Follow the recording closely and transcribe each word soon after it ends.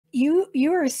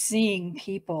you are seeing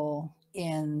people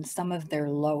in some of their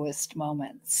lowest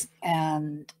moments.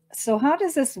 And so how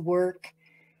does this work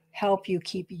help you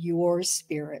keep your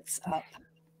spirits up?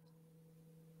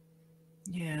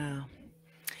 Yeah.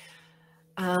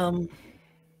 Um,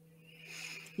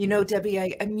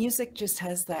 Debbie, music just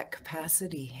has that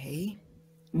capacity, hey?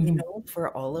 Mhm. For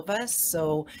all of us.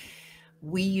 So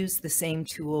we use the same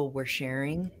tool we're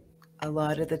sharing a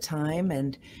lot of the time.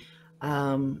 And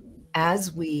um,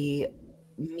 as we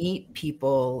meet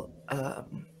people,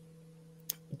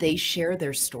 they share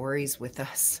their stories with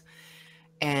us.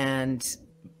 And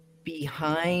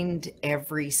behind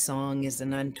every song is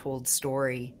an untold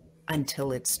story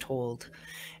until it's told.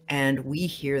 And we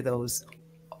hear those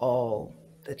all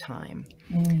the time.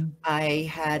 Mm. I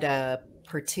had a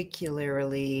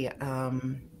particularly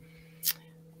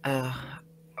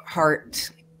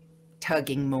heart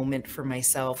tugging moment for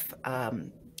myself.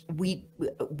 We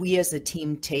as a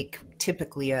team take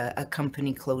typically a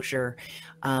company closure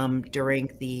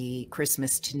during the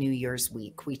Christmas to New Year's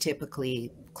week. We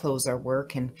typically close our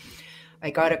work, and I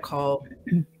got a call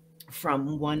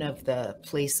from one of the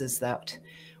places that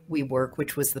we work,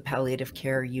 which was the palliative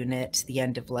care unit, the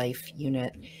end of life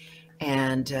unit.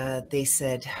 And they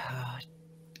said, "Oh,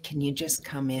 can you just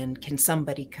come in? Can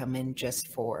somebody come in just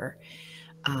for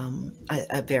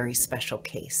a very special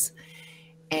case?"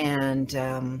 And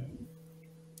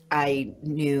I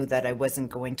knew that I wasn't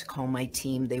going to call my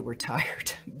team. They were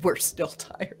tired. We're still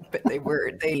tired, but they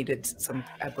needed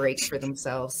a break for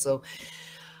themselves. So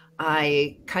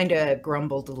I kind of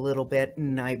grumbled a little bit,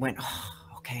 and I went,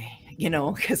 "Oh, okay,"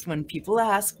 because when people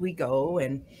ask, we go.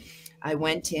 And I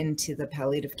went into the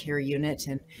palliative care unit,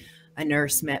 and a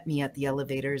nurse met me at the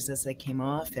elevators as I came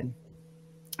off, and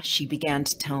she began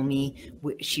to tell me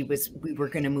we were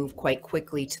going to move quite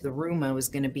quickly to the room I was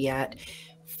going to be at.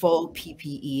 Full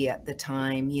PPE at the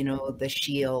time, the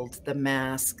shield, the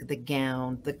mask, the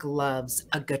gown, the gloves,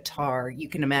 a guitar. You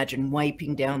can imagine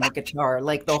wiping down the guitar,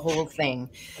 like the whole thing.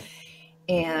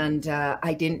 And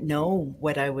I didn't know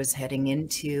what I was heading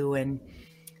into. And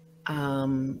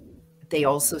they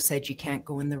also said you can't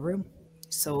go in the room.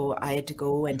 So I had to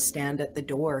go and stand at the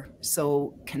door.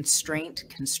 So constraint,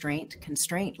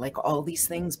 like all these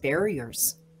things,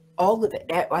 barriers, all of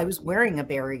it. I was wearing a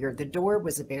barrier. The door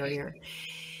was a barrier.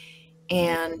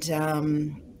 And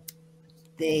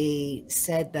they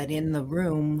said that in the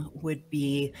room would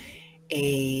be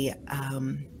a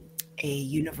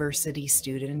university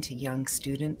student, a young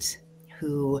student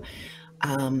who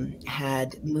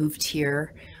had moved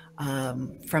here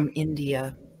from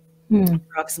India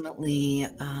approximately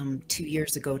 2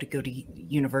 years ago to go to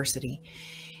university,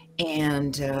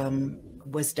 and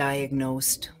was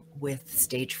diagnosed with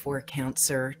stage 4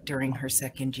 cancer during her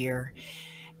second year.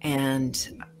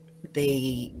 And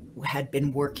they had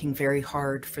been working very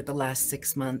hard for the last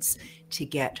 6 months to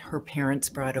get her parents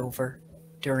brought over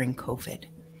during COVID.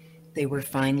 They were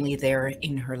finally there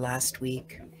in her last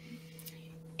week.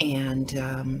 And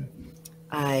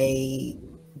I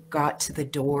got to the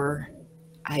door.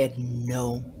 I had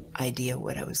no idea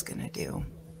what I was going to do.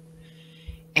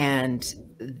 And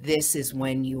this is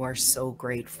when you are so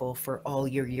grateful for all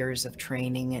your years of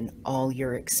training and all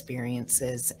your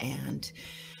experiences. And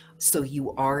so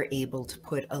you are able to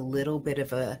put a little bit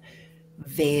of a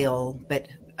veil, but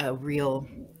a real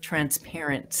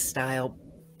transparent style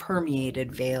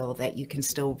permeated veil that you can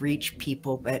still reach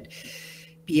people, but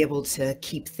be able to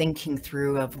keep thinking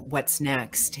through of what's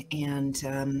next. And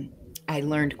I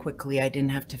learned quickly I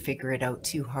didn't have to figure it out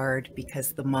too hard,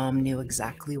 because the mom knew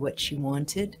exactly what she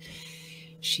wanted.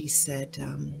 She said,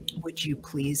 "Would you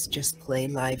please just play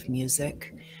live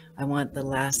music? I want the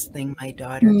last thing my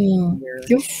daughter can hear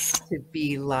to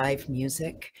be live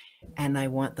music. And I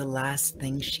want the last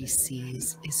thing she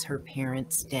sees is her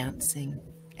parents dancing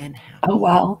and happy." Oh,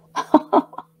 wow.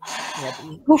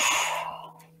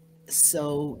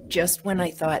 So just when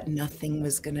I thought nothing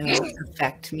was going to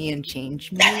affect me and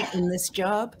change me in this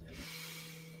job,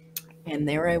 and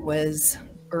there I was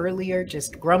earlier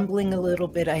just grumbling a little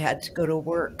bit, I had to go to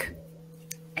work,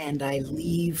 and I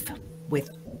leave with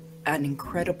an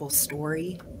incredible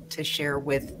story to share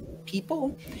with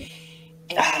people,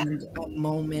 and a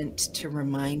moment to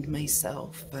remind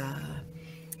myself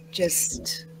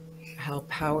just how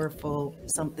powerful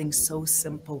something so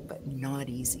simple but not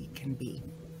easy can be.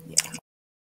 Yeah.